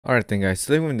Alright then guys,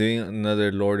 today we're doing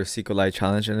another Lord of SQLI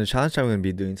challenge, and the challenge I'm going to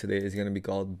be doing today is going to be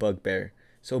called Bugbear.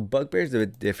 So Bugbear is a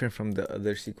bit different from the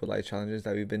other SQLI challenges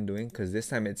that we've been doing, because this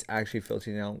time it's actually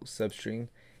filtering out substring,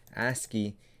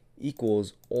 ASCII,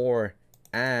 equals, or,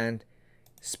 and,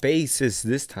 spaces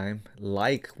this time,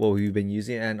 like what we've been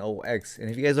using, and OX. And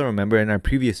if you guys don't remember, in our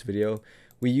previous video,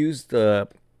 we used the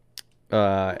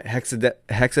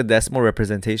hexadecimal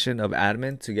representation of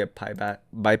admin to get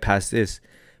bypass this,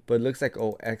 but it looks like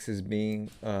OX is being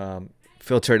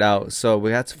filtered out, so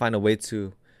we have to find a way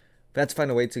to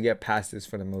get past this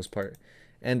for the most part.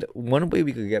 And one way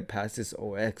we could get past this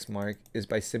OX mark is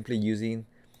by simply using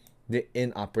the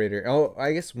in operator. Oh,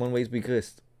 I guess one way is we could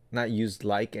not use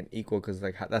like and equal, because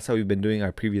like that's how we've been doing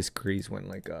our previous queries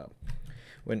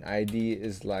when ID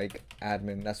is like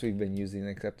admin. That's what we've been using,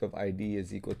 except if ID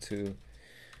is equal to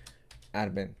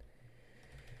admin.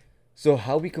 So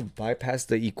how we could bypass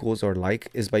the equals or like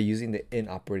is by using the in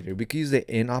operator. We could use the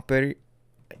in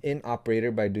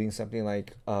operator by doing something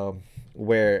like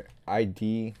where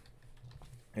ID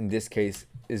in this case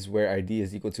is where ID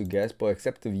is equal to guess, but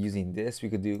except of using this, we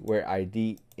could do where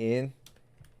ID in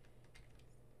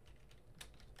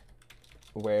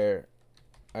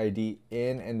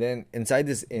and then inside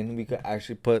this in we could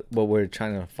actually put what we're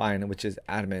trying to find, which is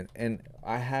admin. And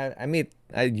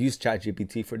I used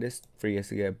ChatGPT for this for you guys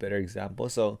to get a better example.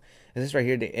 So this right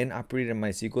here, the in operator in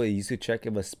MySQL, it used to check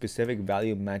if a specific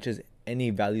value matches any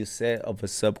value set of a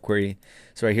subquery.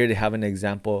 So right here they have an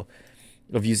example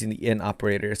of using the in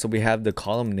operator. So we have the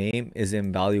column name is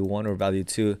in value 1 or value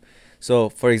 2. So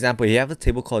for example, you have a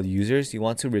table called users. You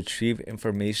want to retrieve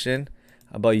information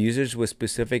about users with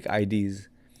specific IDs.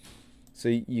 So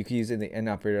you can use it in the in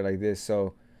operator like this.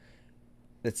 So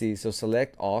let's see. So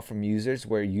select all from users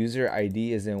where user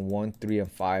ID is in 1, 3,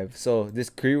 and 5. So this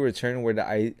query return where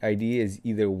the ID is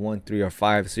either 1, 3, or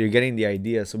 5. So you're getting the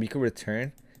idea. So we could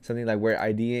return something like where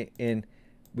ID in,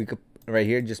 we could right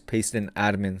here just paste in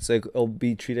admin. So it'll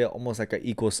be treated almost like an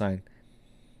equal sign.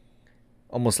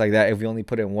 Almost like that if we only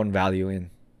put in one value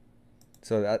in.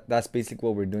 So that's basically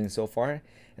what we're doing so far.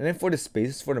 And then for the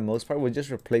spaces, for the most part, we'll just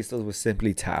replace those with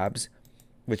simply tabs,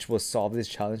 which will solve this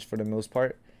challenge for the most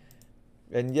part.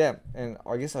 And yeah, and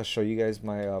I guess I'll show you guys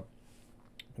my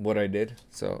what I did.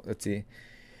 So let's see.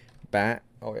 Oh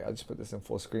yeah, I'll just put this in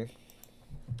full screen.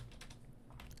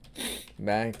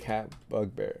 Bad cat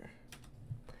bugbear.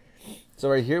 So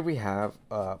right here we have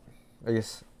I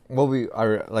guess what we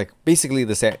are like basically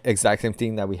the exact same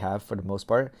thing that we have for the most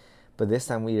part, but this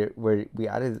time we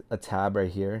added a tab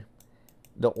right here.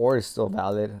 The or is still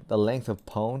valid. The length of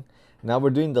pwn. Now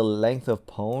we're doing the length of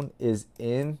pwn is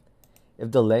in.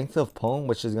 If the length of pwn,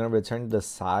 which is going to return the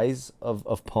size of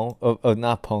pwn of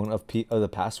the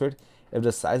password. If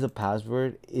the size of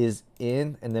password is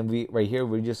in, and then right here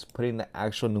we're just putting the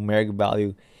actual numeric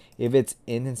value. If it's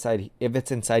inside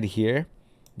here,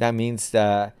 that means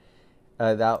that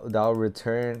that will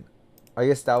return. I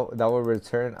guess that will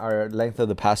return our length of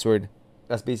the password.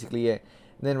 That's basically it.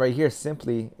 And then right here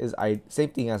simply is same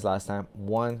thing as last time.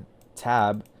 One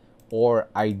tab or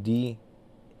ID.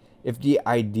 If the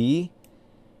ID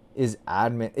is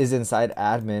inside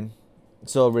admin,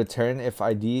 so return if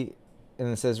ID, and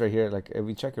it says right here, like if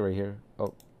we check it right here.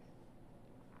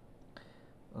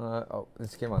 Oh,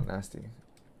 this came out nasty.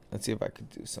 Let's see if I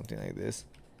could do something like this.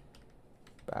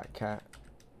 Backcat.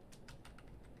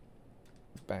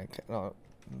 No.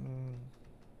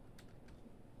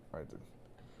 Alright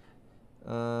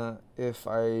then. If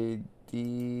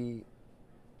ID.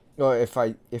 Oh,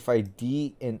 if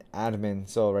ID in admin.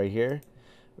 So right here,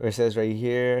 where it says right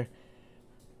here,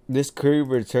 this query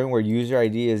return where user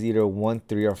ID is either 1,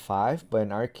 3, or 5. But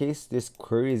in our case, this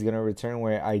query is gonna return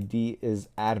where ID is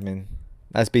admin.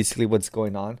 That's basically what's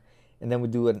going on. And then we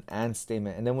do an AND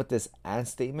statement. And then with this AND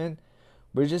statement,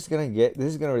 we're just gonna this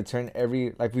is gonna return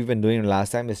every, like we've been doing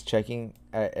last time, is checking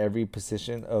at every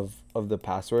position of the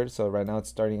password. So right now it's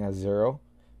starting at 0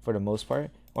 for the most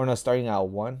part, or no, starting at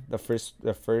 1, the first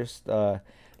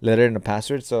letter in the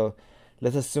password. So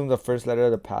let's assume the first letter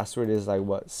of the password is like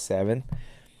what, 7.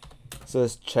 So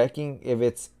it's checking if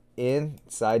it's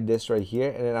inside this right here,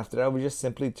 and then after that we're just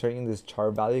simply turning this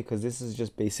char value, because this is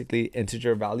just basically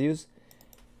integer values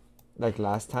like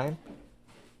last time.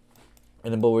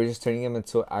 And then, but we're just turning them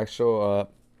into actual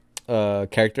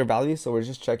character values. So we're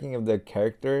just checking if the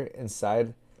character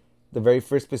inside the very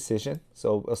first position.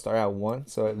 So we'll start at 1.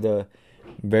 So the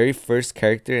very first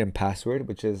character in password,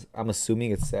 which is, I'm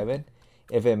assuming it's 7,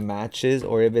 if it matches,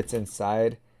 or if it's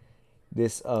inside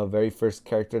this very first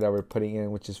character that we're putting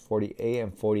in, which is 48,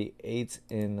 and 48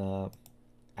 in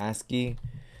ASCII,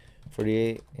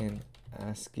 48 in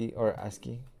ASCII, or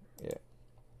ASCII, yeah.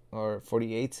 or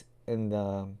 48, and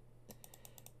the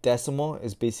decimal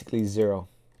is basically 0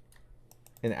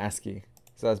 in ASCII.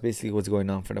 So that's basically what's going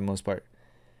on for the most part.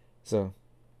 So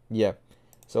yeah,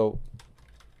 so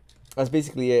that's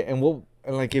basically it. And what,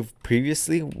 and like, if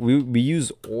previously we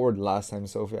used OR last time,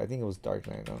 Sophie, I think it was Dark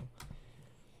Knight now.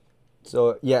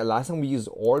 So yeah, last time we used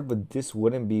OR, but this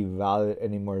wouldn't be valid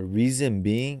anymore. Reason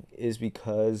being is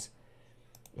because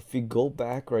if we go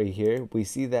back right here, we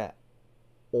see that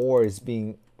OR is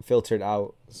being filtered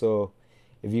out. So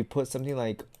if you put something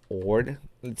like ORed,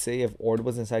 let's say if ORed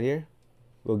was inside here,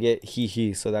 we'll get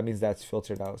he. So that means that's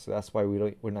filtered out. So that's why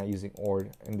we're not using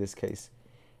ORed in this case.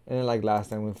 And then like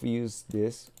last time, if we use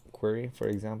this query, for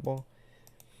example,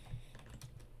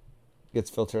 it gets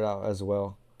filtered out as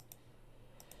well.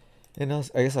 And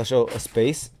I guess I'll show a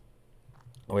space.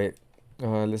 Wait,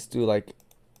 let's do like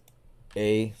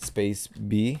A space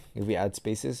B. If we add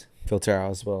spaces, filter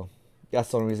out as well. That's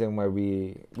the only reason why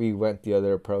we went the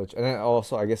other approach. And then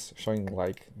also, I guess, showing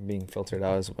like being filtered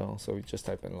out as well. So we just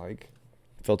type in like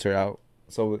filter out.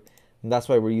 So that's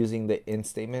why we're using the in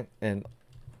statement and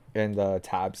the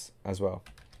tabs as well.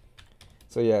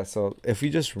 So yeah, so if we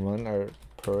just run our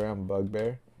program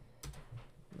bugbear.py,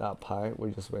 we're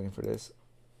just waiting for this.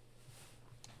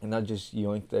 And not just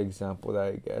yoink the example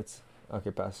that it gets.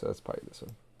 Okay, pass, so that's probably this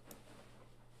one.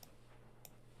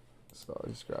 So I'll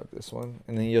just grab this one,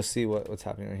 and then you'll see what's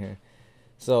happening right here.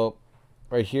 So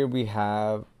right here we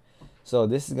have, so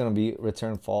this is gonna be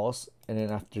return false, and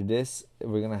then after this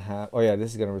we're gonna have, oh yeah,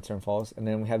 this is gonna return false, and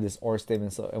then we have this OR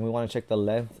statement. So, and we want to check the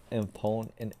length and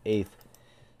pone in eighth.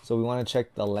 So we want to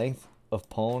check the length of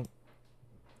pone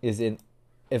is in,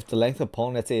 if the length of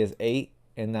pone, let's say, is 8,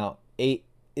 and now 8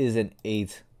 is an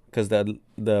 8, because the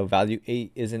value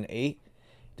 8 is an 8,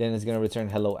 then it's gonna return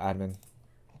hello admin.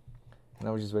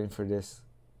 Now we're just waiting for this.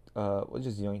 We'll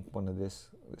just yoink one of this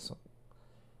one.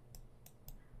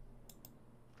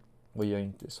 We'll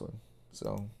yoink this one.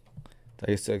 So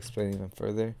I guess to explain even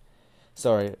further.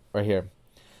 Sorry, right here.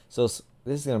 So this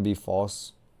is gonna be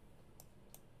false.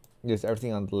 Because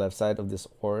everything on the left side of this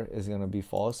OR is gonna be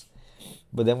false.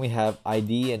 But then we have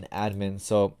ID and admin.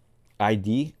 So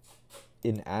ID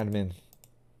in admin.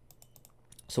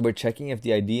 So we're checking if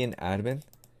the ID in admin.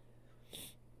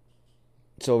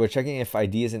 So we're checking if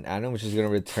ID is an admin, which is going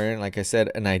to return, like I said,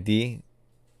 an ID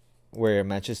where it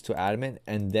matches to admin.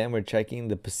 And then we're checking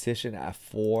the position at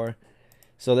 4.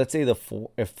 So let's say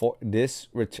this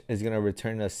is going to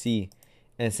return a C.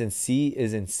 And since C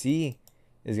is in C,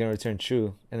 it's going to return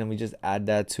true. And then we just add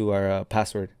that to our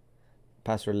password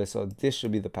list. So this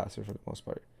should be the password for the most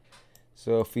part.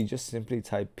 So if we just simply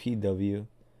type PW,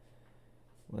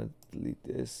 let's delete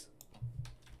this.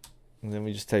 And then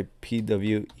we just type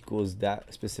PW equals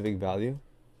that specific value.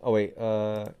 Oh wait,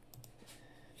 I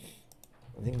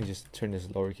think we just turn this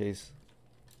lowercase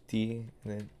d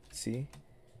and then C.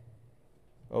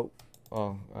 Yeah,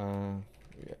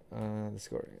 let's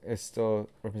go. It's still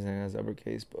represented as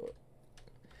uppercase, but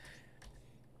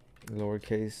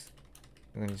lowercase,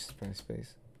 and then just press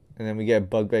space. And then we get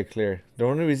Bugbear clear. The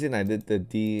only reason I did the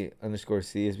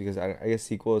D_C is because I guess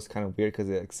SQL is kind of weird because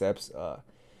it accepts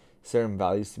certain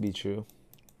values to be true.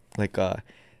 Like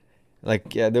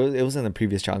yeah, it was in the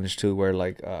previous challenge too, where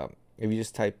like if you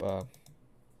just type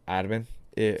admin,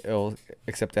 it'll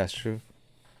accept that's true.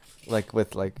 Like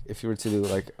with like if you were to do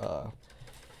like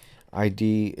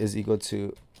ID is equal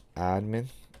to admin,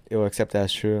 it will accept that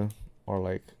as true, or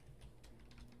like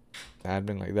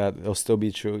admin like that, it'll still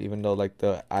be true even though like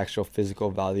the actual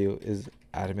physical value is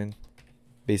admin,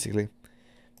 basically.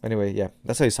 Anyway, yeah,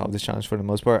 that's how you solve this challenge for the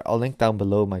most part. I'll link down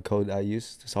below my code I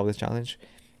used to solve this challenge.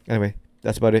 Anyway,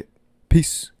 that's about it.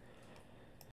 Peace.